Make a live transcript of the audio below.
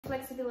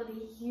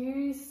Flexibility,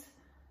 use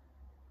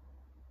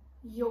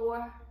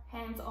your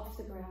hands off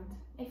the ground.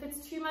 If it's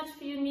too much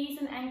for your knees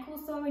and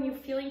ankles though and you're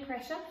feeling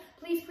pressure,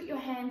 please put your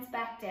hands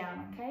back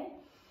down, okay?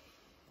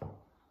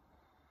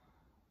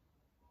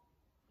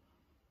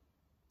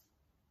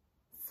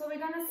 So we're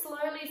going to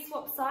slowly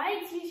swap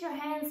sides. Use your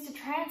hands to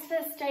transfer,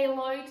 stay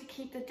low to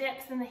keep the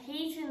depth and the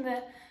heat in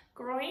the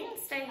groin,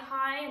 stay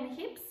high in the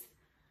hips.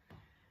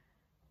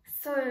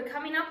 So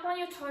coming up on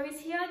your toes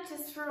here,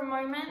 just for a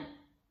moment,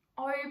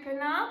 open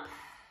up,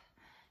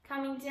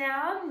 coming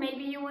down.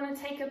 Maybe you want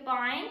to take a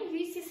bind.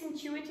 Use this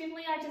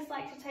intuitively. I just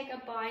like to take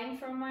a bind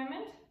for a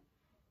moment.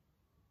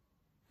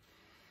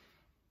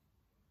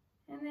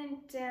 And then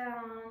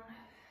down,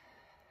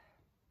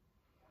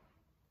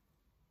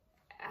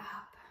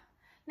 up.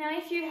 Now,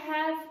 if you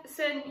have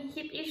certain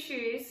hip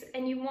issues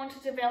and you want to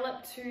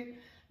develop to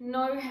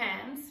no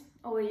hands,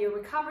 or you're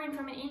recovering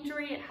from an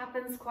injury, it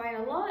happens quite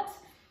a lot,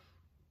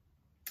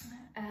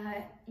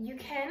 you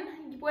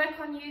can work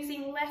on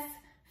using less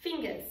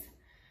fingers,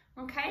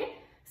 okay?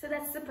 So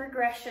that's the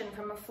progression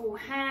from a full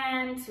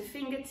hand to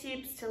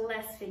fingertips to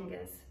less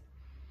fingers.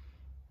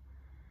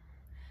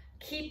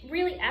 Keep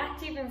really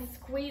active and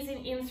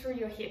squeezing in through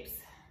your hips.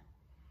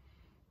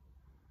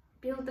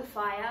 Build the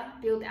fire,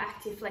 build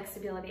active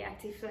flexibility.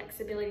 Active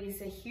flexibility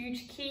is a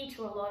huge key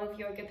to a lot of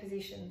yoga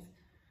positions.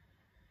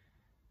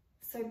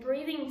 So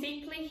breathing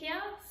deeply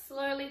here,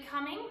 slowly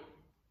coming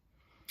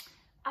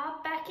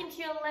up, back into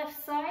your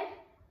left side.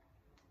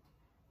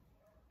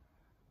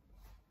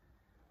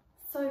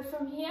 So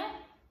from here,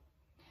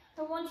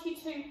 I want you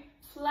to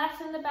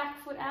flatten the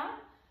back foot out,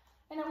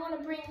 and I want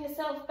to bring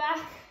yourself back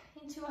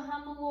into a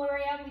humble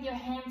warrior with your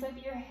hands over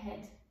your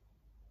head.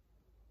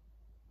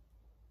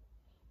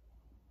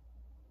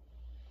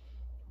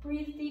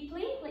 Breathe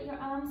deeply, let your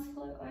arms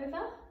flow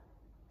over.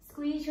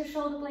 Squeeze your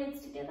shoulder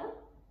blades together.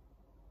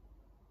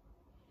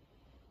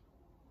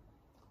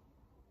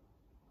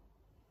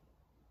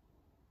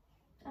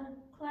 And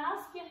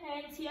clasp your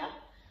hands here.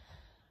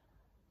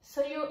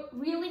 So you're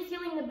really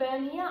feeling the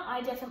burn here.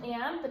 I definitely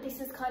am, but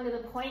this is kind of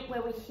the point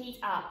where we heat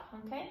up,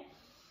 okay?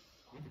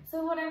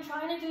 So what I'm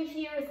trying to do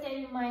here is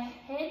getting my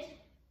head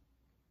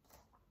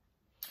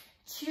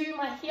to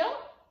my heel.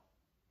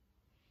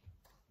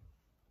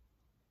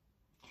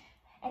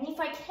 And if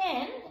I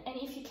can, and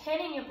if you can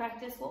in your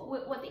practice,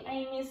 what the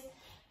aim is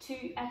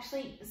to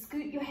actually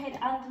scoot your head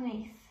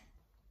underneath.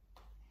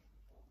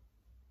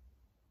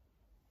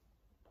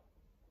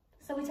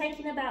 So we're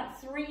taking about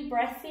 3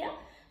 breaths here.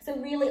 So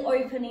really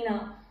opening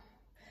up.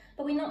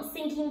 But we're not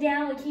sinking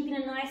down, we're keeping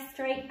a nice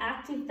straight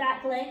active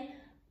back leg.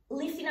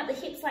 Lifting up the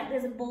hips like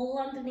there's a ball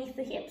underneath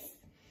the hips.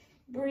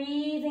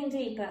 Breathing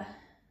deeper.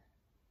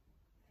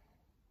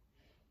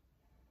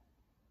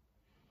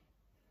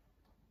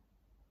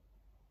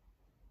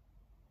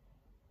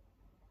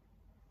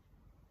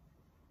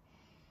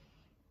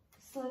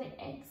 Slowly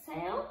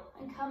exhale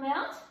and come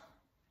out.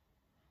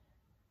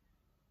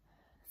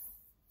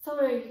 So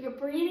you're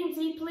breathing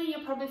deeply,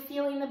 you're probably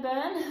feeling the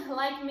burn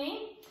like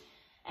me.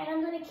 And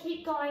I'm going to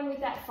keep going with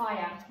that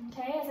fire,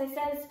 okay? As I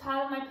said, it's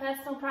part of my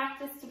personal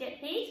practice to get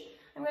heat.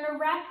 I'm going to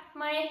wrap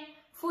my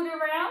foot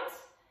around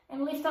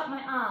and lift up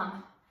my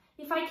arm.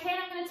 If I can,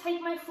 I'm going to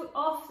take my foot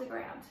off the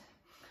ground.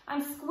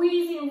 I'm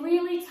squeezing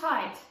really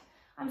tight.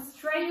 I'm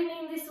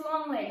straightening this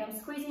long leg. I'm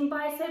squeezing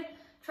bicep,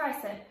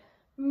 tricep.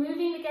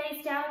 Moving the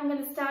gaze down, I'm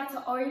going to start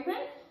to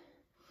open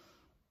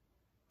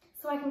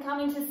so I can come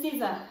into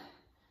scissor.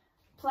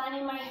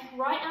 Planting my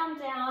right arm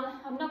down.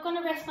 I'm not going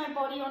to rest my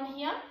body on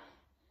here.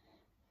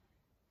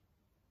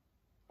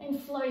 And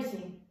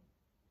floating.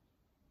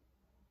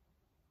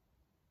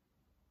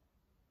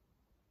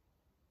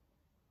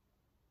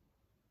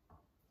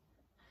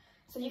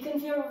 So you can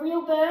feel a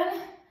real burn.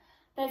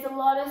 There's a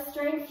lot of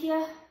strength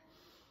here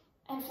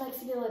and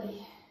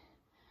flexibility.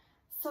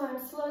 So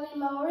I'm slowly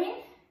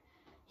lowering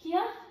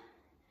here,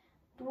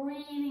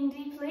 breathing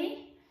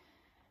deeply.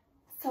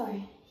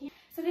 So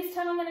this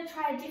time I'm going to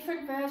try a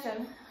different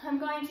version. I'm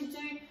going to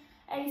do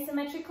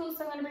asymmetrical,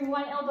 so I'm going to bring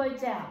one elbow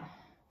down.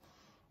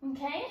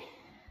 Okay?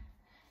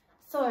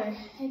 So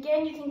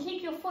again, you can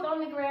keep your foot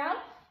on the ground,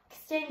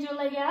 extend your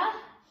leg out,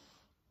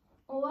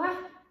 or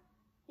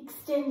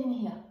extend in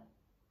here.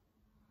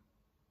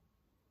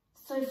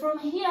 So from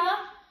here,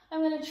 I'm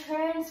going to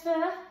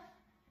transfer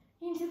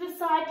into the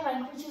side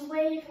plank, which is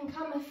where you can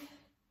come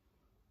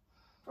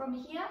from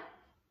here,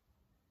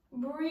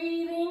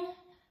 breathing.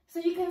 So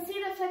you can see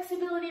that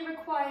flexibility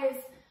requires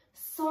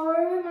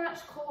so much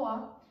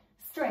core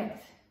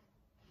strength,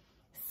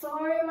 so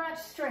much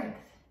strength.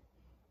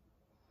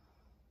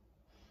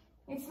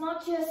 It's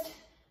not just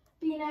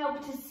being able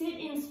to sit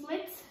in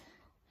splits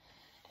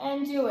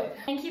and do it.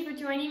 Thank you for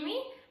joining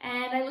me,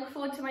 and I look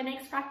forward to my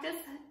next practice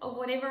of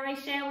whatever I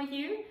share with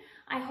you.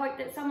 I hope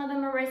that some of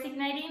them are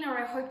resonating, or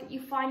I hope that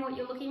you find what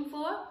you're looking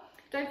for.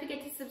 Don't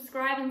forget to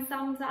subscribe and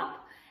thumbs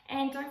up,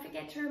 and don't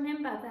forget to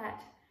remember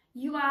that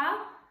you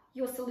are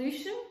your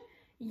solution,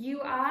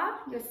 you are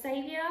your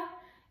savior,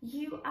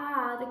 you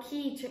are the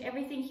key to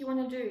everything you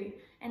want to do.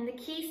 And the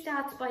key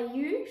starts by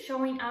you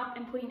showing up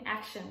and putting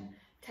action.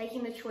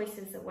 taking the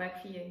choices that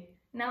work for you.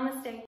 Namaste.